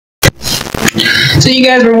So you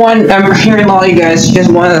guys were I'm hearing all you guys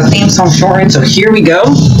wanted the theme song shortened, so here we go.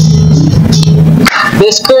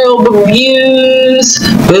 This girl reviews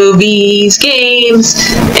movies, games,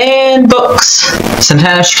 and books.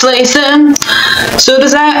 Sometimes she plays them. So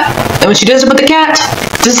does that, and when she does it with the cat,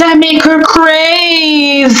 does that make her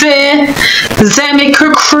crazy? Does that make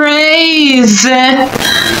her crazy?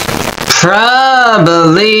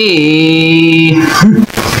 Probably.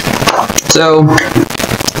 So,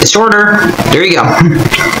 it's shorter. There you go.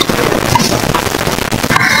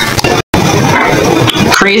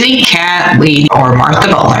 CrazyCatLady or Martha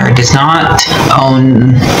Butler does not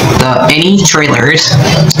own any trailers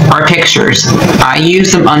or pictures. I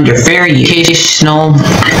use them under fair educational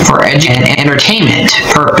for and entertainment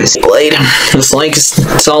purpose. Blade, it's like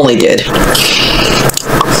it's all they did.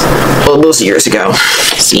 Well, those years ago.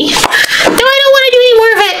 See? No, I don't want to do any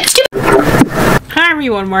more of it. Hi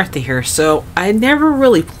everyone, Martha here. So I never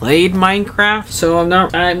really played Minecraft, so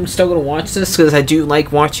I'm still gonna watch this because I do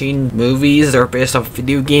like watching movies that are based off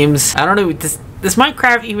video games. I don't know, does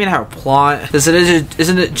Minecraft even have a plot?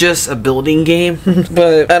 Isn't it just a building game?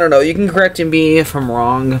 But I don't know, you can correct me if I'm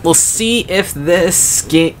wrong. We'll see if this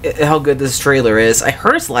game, how good this trailer is. I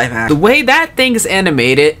heard it's live action. The way that thing's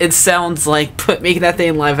animated, it sounds like making that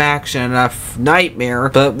thing live action a nightmare,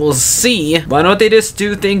 but we'll see. Why don't they just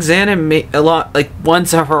do things animate a lot, like ones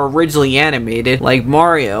that are originally animated, like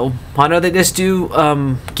Mario? Why don't they just do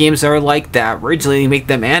games that are like that, originally make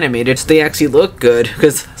them animated so they actually look good?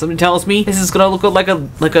 Because something tells me this is gonna look like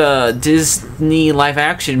a Disney live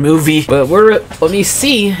action movie. But let me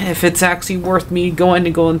see if it's actually worth me going to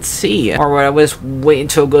go and see, or would I just wait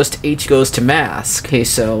until Ghost H goes to mask? Okay,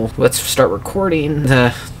 so let's start recording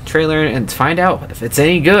the trailer and find out if it's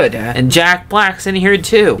any good. And Jack Black's in here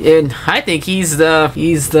too, and I think he's the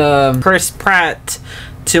Chris Pratt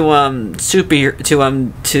to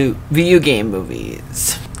video game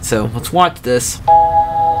movies. So let's watch this.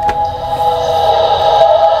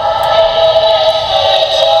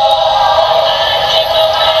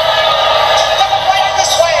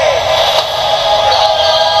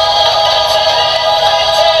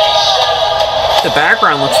 The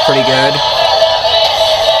background looks pretty good.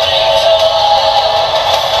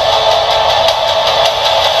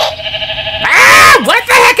 Ah! What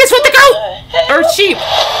the heck is with the goat? Or sheep?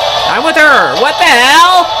 I'm with her. What the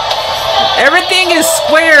hell? Everything is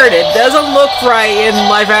squared. It doesn't look right in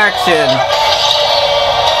live action.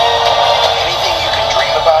 Anything you can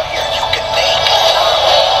dream about here, you can make.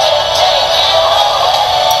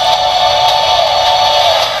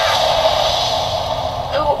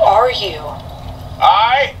 Who are you?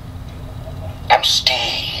 I am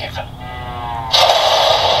Steve.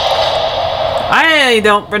 I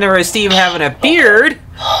don't remember Steve having a beard.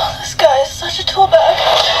 This guy is such a tool bag.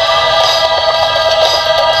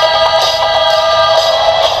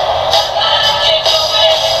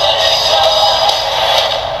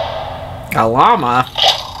 A llama?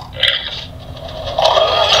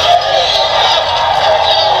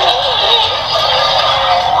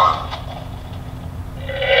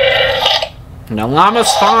 The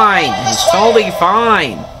llama's fine. He's totally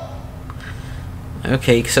fine.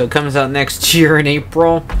 Okay, so it comes out next year in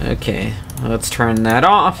April. Okay, let's turn that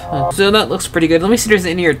off. So that looks pretty good. Let me see if there's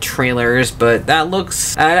any other trailers, but that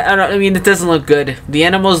looks... I mean, it doesn't look good. The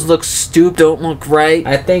animals look stupid, don't look right.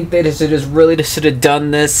 I think they just should have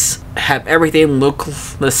done this. Have everything look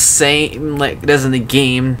the same like it does in the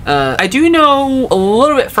game. I do know a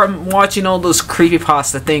little bit from watching all those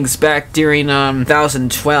creepypasta things back during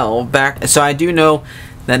 2012. So I do know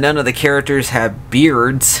that none of the characters have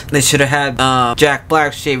beards. They should have had Jack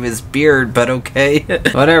Black shave his beard, but okay.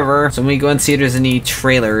 Whatever. So let me go and see if there's any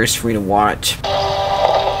trailers for me to watch.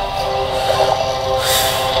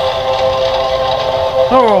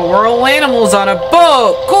 Oh, we're all animals on a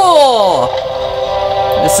boat! Cool!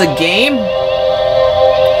 This a game?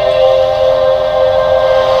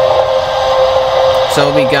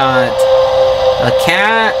 So we got a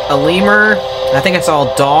cat, a lemur, I think I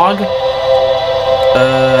saw a dog.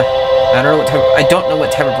 I don't know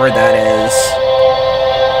what type of bird that is.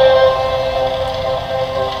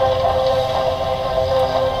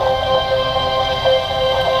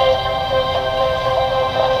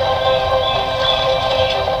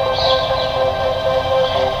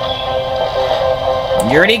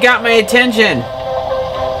 You already got my attention.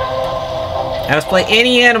 I just play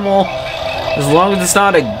any animal as long as it's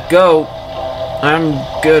not a goat. I'm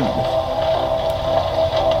good.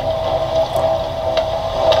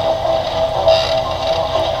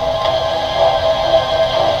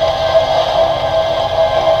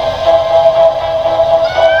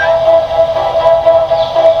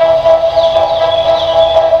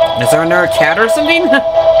 Is there another cat or something?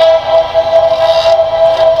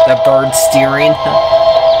 The bird steering.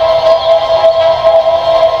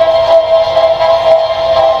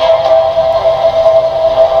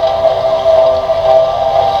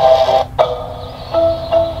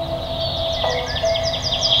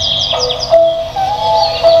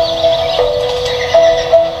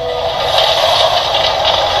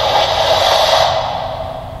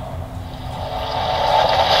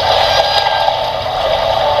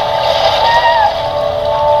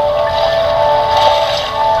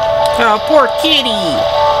 Oh, poor kitty!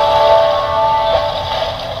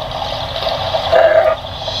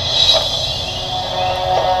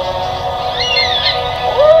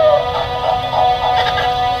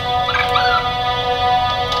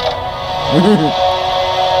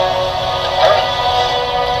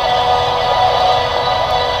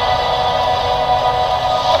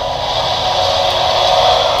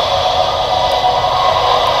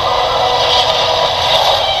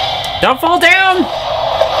 Don't fall down!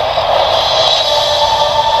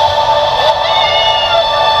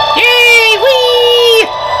 Yay! Whee!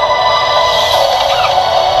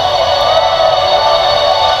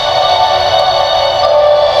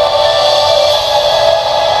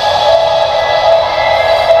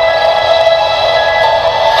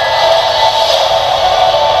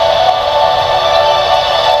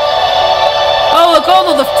 Oh, look, all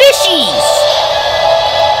of the fishies!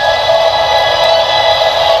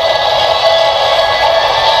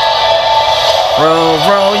 Row,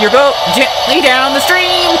 row your boat gently down the stream!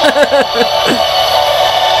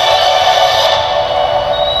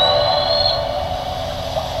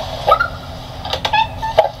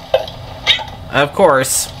 Of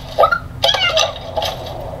course.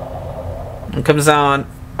 It comes on.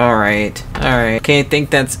 Alright, alright. Okay, I think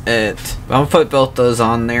that's it. I'll put both those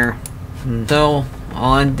on there. So,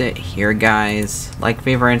 I'll end it here, guys. Like,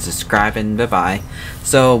 favorite, and subscribe, and bye-bye.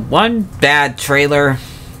 So, one bad trailer.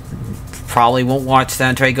 Probably won't watch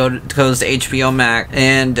that until I goes to HBO Max.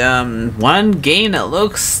 And one game that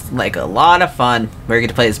looks like a lot of fun. Where you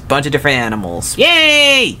get to play as a bunch of different animals.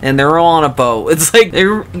 Yay! And they're all on a boat. It's like,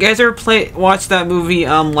 you guys ever watch that movie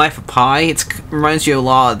Life of Pi? It reminds you a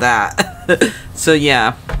lot of that. So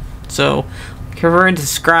yeah. So, remember to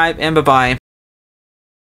subscribe and bye bye.